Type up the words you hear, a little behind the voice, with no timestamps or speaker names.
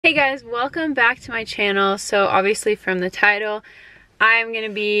Hey guys, welcome back to my channel. So obviously from the title, I'm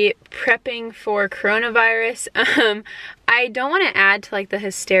gonna be prepping for coronavirus. I don't want to add to like the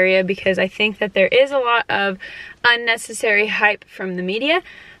hysteria because I think that there is a lot of unnecessary hype from the media,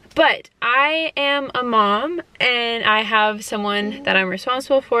 but I am a mom and I have someone that I'm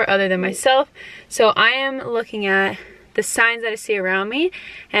responsible for other than myself. So I am looking at the signs that I see around me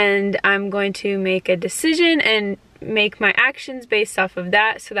and I'm going to make a decision and make my actions based off of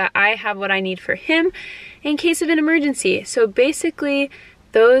that so that I have what I need for him in case of an emergency. So basically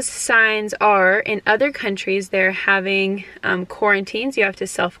those signs are, in other countries they're having quarantines. You have to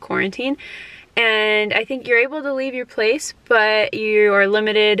self-quarantine, and I think you're able to leave your place, but you are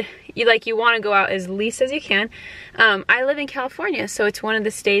limited. You want to go out as least as you can. I live in California, so it's one of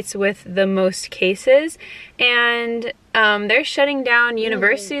the states with the most cases, and they're shutting down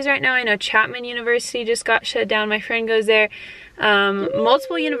universities right now. I know Chapman University just got shut down. My friend goes there.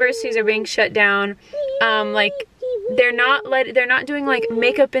 Multiple universities are being shut down. They're not doing like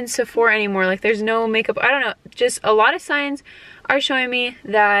makeup in Sephora anymore. Like there's no makeup. I don't know. Just a lot of signs are showing me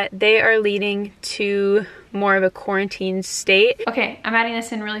that they are leading to more of a quarantine state. Okay, I'm adding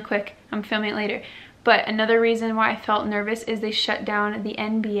this in really quick. I'm filming it later. But another reason why I felt nervous is they shut down the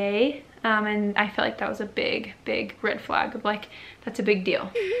NBA. And I felt like that was a big red flag of like, that's a big deal.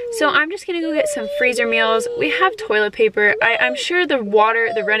 So I'm just gonna go get some freezer meals. We have toilet paper. I'm sure the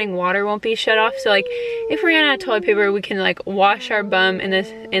running water won't be shut off. So like if we run out of toilet paper, we can like wash our bum in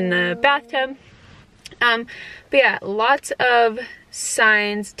the bathtub. But yeah, lots of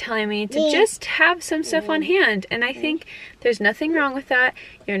signs telling me to just have some stuff on hand, and I think there's nothing wrong with that.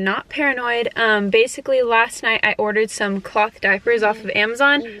 You're not paranoid. Basically last night I ordered some cloth diapers off of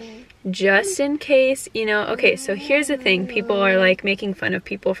Amazon just in case, you know. Okay, so here's the thing. People are like making fun of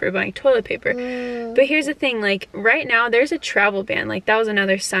people for buying toilet paper, but here's the thing, like right now there's a travel ban. Like that was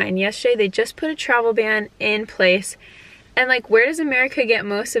another sign. Yesterday they just put a travel ban in place. And like, where does America get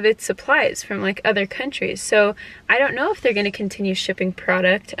most of its supplies? From like other countries. So I don't know if they're going to continue shipping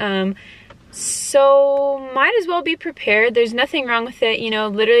product. So might as well be prepared. There's nothing wrong with it. You know,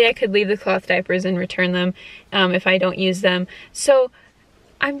 literally I could leave the cloth diapers and return them if I don't use them. So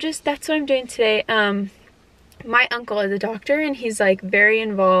that's what I'm doing today. My uncle is a doctor and he's like very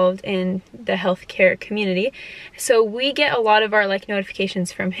involved in the healthcare community. So we get a lot of our like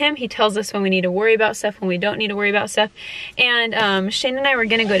notifications from him. He tells us when we need to worry about stuff, when we don't need to worry about stuff. And Shane and I were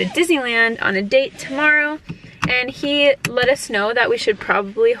gonna go to Disneyland on a date tomorrow. And he let us know that we should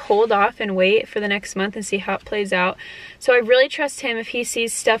probably hold off and wait for the next month and see how it plays out. So I really trust him. If he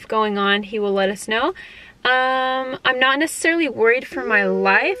sees stuff going on, he will let us know. I'm not necessarily worried for my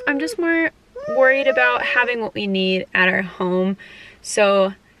life. I'm just more worried about having what we need at our home.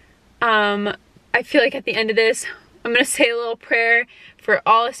 So I feel like at the end of this I'm gonna say a little prayer for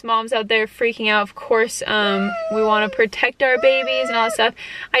all us moms out there freaking out. Of course, we want to protect our babies and all that stuff.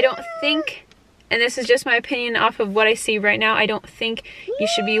 I don't think, and this is just my opinion off of what I see right now, I don't think you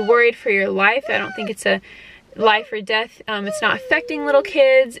should be worried for your life. I don't think it's a life or death. It's not affecting little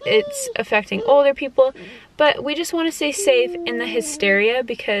kids, it's affecting older people, but we just want to stay safe in the hysteria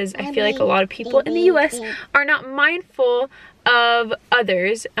because I feel like a lot of people in the US are not mindful of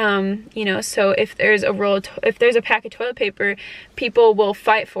others. You know, so if there's a pack of toilet paper, people will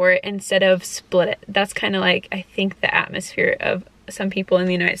fight for it instead of split it. That's kind of like, I think, the atmosphere of some people in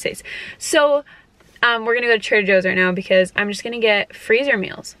the United States. So we're gonna go to Trader Joe's right now because I'm just gonna get freezer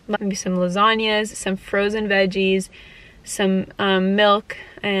meals. Maybe some lasagnas, some frozen veggies, some milk,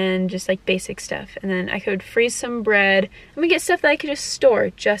 and just like basic stuff. And then I could freeze some bread. I'm gonna get stuff that I could just store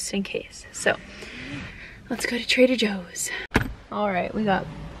just in case. So let's go to Trader Joe's. All right, we got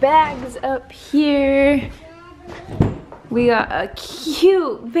bags up here. We got a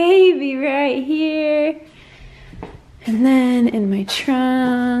cute baby right here. And then in my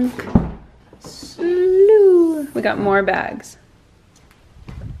trunk, we got more bags.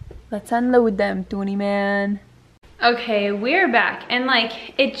 Let's unload them, Tony man. Okay, we're back, and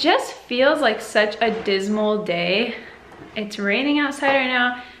like, it just feels like such a dismal day. It's raining outside right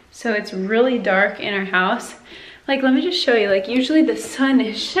now, so it's really dark in our house. Like, let me just show you, like, usually the sun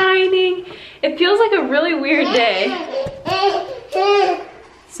is shining. It feels like a really weird day.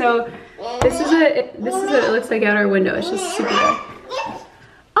 So this is what it looks like out our window. It's just super dark.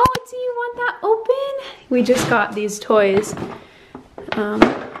 Oh, do you want that open? We just got these toys,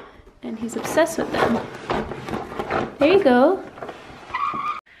 and he's obsessed with them. There you go.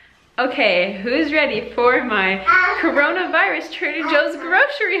 Okay, who's ready for my coronavirus Trader Joe's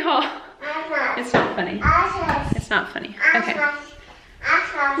grocery haul? It's not funny. It's not funny. Okay.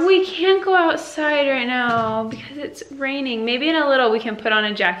 We can't go outside right now because it's raining. Maybe in a little we can put on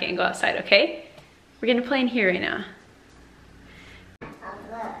a jacket and go outside, okay? We're gonna play in here right now.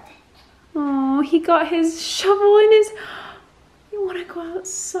 Oh, he got his shovel in his... You wanna go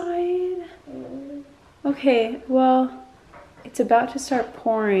outside? Okay, well, it's about to start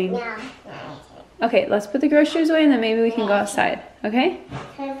pouring. Okay, let's put the groceries away and then maybe we can go outside, okay?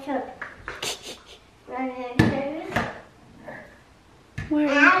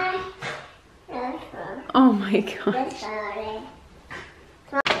 Where? Oh my gosh.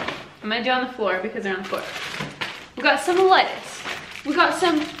 I'm gonna do on the floor because they're on the floor. We got some lettuce. We got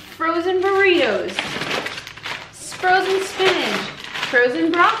some frozen burritos. Frozen spinach.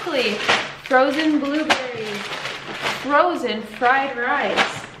 Frozen broccoli. Frozen blueberries. Frozen fried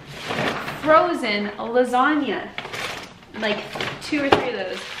rice. Frozen lasagna. Like 2 or 3 of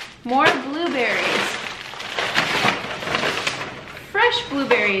those. More blueberries. Fresh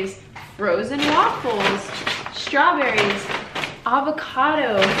blueberries. Frozen waffles. Strawberries.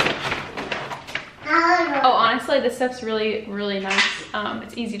 Avocado. Oh, honestly, this stuff's really, really nice.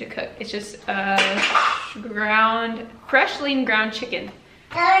 It's easy to cook. It's just fresh lean ground chicken.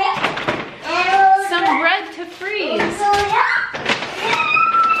 Some bread to freeze.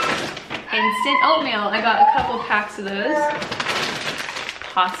 Instant oatmeal. I got a couple packs of those.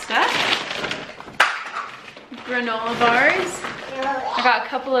 Pasta. Granola bars. I got a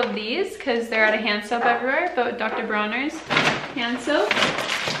couple of these because they're out of hand soap everywhere, but Dr. Bronner's hand soap.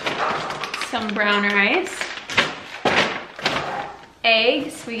 Some brown rice.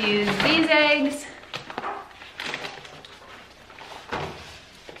 Eggs. We use these eggs.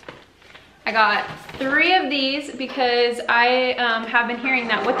 I got 3 of these because I have been hearing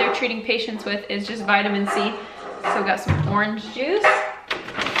that what they're treating patients with is just vitamin C. So we got some orange juice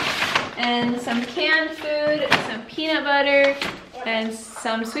and some canned food, some peanut butter, and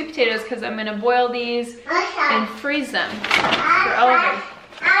some sweet potatoes because I'm gonna boil these and freeze them for Oliver.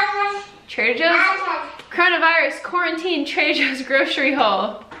 Trader Joe's coronavirus quarantine Trader Joe's grocery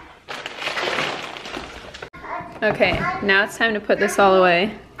haul. Okay, now it's time to put this all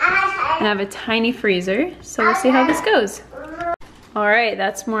away. And I have a tiny freezer, so we'll see how this goes. All right,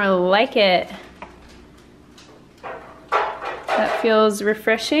 that's more like it. That feels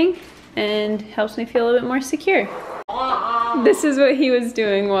refreshing and helps me feel a little bit more secure. This is what he was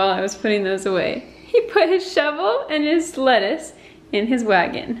doing while I was putting those away. He put his shovel and his lettuce in his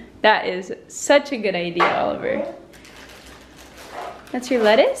wagon. That is such a good idea, Oliver. That's your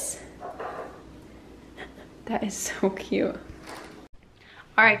lettuce? That is so cute.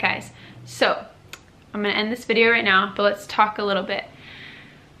 All right, guys. So, I'm gonna end this video right now, but let's talk a little bit.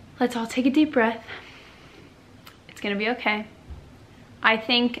 Let's all take a deep breath. It's gonna be okay. I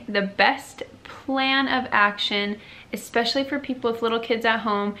think the best plan of action, especially for people with little kids at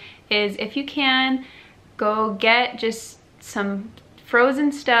home, is if you can, go get just some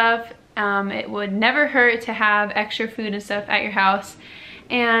frozen stuff. It would never hurt to have extra food and stuff at your house.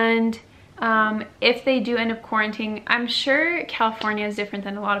 And if they do end up quarantining, I'm sure California is different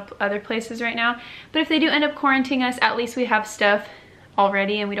than a lot of other places right now, but if they do end up quarantining us, at least we have stuff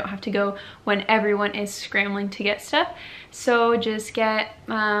already and we don't have to go when everyone is scrambling to get stuff. So just get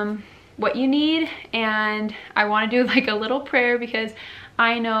what you need, and I want to do like a little prayer because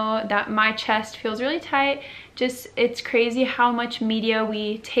I know that my chest feels really tight. Just, it's crazy how much media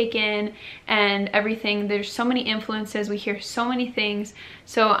we take in and everything. There's so many influences, we hear so many things.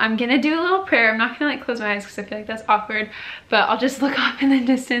 So I'm gonna do a little prayer. I'm not gonna like close my eyes because I feel like that's awkward, but I'll just look off in the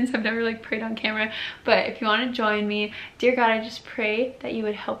distance. I've never like prayed on camera, but if you want to join me, dear God, I just pray that you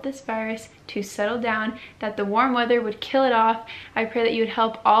would help this virus to settle down, that the warm weather would kill it off. I pray that you would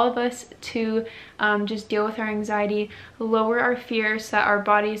help all of us to just deal with our anxiety, lower our fear so that our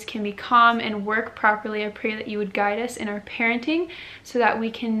bodies can be calm and work properly. I pray that you would guide us in our parenting so that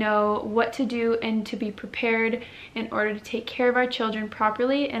we can know what to do and to be prepared in order to take care of our children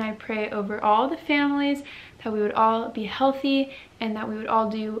properly. And I pray over all the families that we would all be healthy and that we would all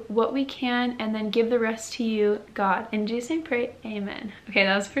do what we can and then give the rest to you, God. In Jesus' name, pray, amen. Okay,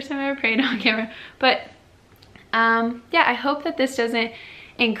 that was the first time I ever prayed on camera. But yeah, I hope that this doesn't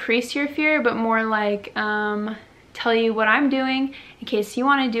increase your fear, but more like tell you what I'm doing in case you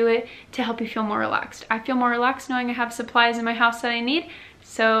want to do it to help you feel more relaxed. I feel more relaxed knowing I have supplies in my house that I need.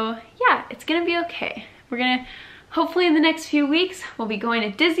 So yeah, it's gonna be okay. We're gonna, hopefully in the next few weeks, we'll be going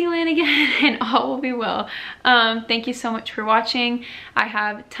to Disneyland again and all will be well. Thank you so much for watching. I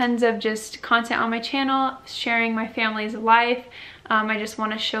have tons of just content on my channel, sharing my family's life. I just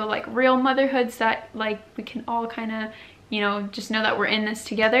want to show like real motherhoods that like we can all kind of, you know, just know that we're in this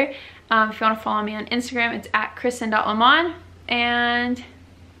together. If you want to follow me on Instagram, it's at kristen.lamon. and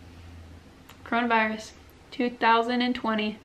coronavirus 2020.